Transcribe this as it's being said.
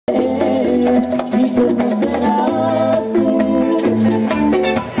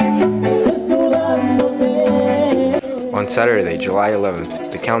Saturday, July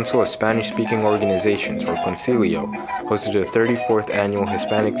 11th, the Council of Spanish-Speaking Organizations, or Concilio, hosted the 34th Annual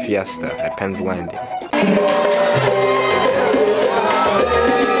Hispanic Fiesta at Penn's Landing.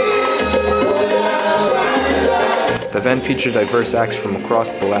 The event featured diverse acts from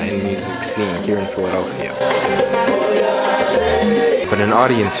across the Latin music scene here in Philadelphia. But an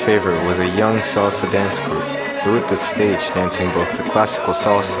audience favorite was a young salsa dance group who lit the stage dancing both to classical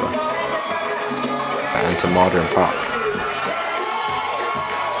salsa and to modern pop.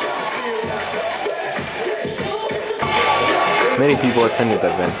 Many people attended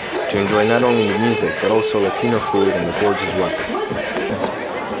the event to enjoy not only the music but also Latino food and the gorgeous weather.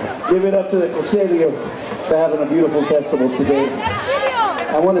 Give it up to the Concilio for having a beautiful festival today.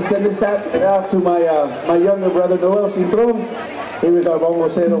 I want to send this out to my younger brother Noel Cintron. He was our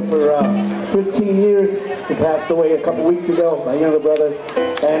bongocero for 15 years. He passed away a couple weeks ago, my younger brother.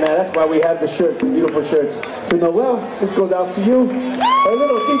 And that's why we have the shirts, the beautiful shirts. To Noel, this goes out to you. El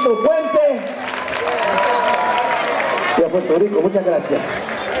little Tito Puente. De Puerto Rico, muchas gracias.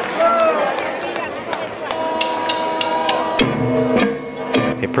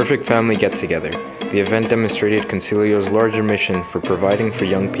 A perfect family get-together, the event demonstrated Concilio's larger mission for providing for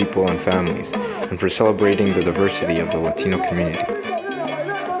young people and families, and for celebrating the diversity of the Latino community.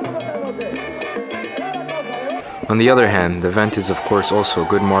 On the other hand, the event is of course also a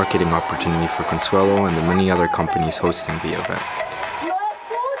good marketing opportunity for Consuelo and the many other companies hosting the event.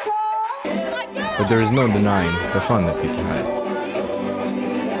 But there is no denying the fun that people had.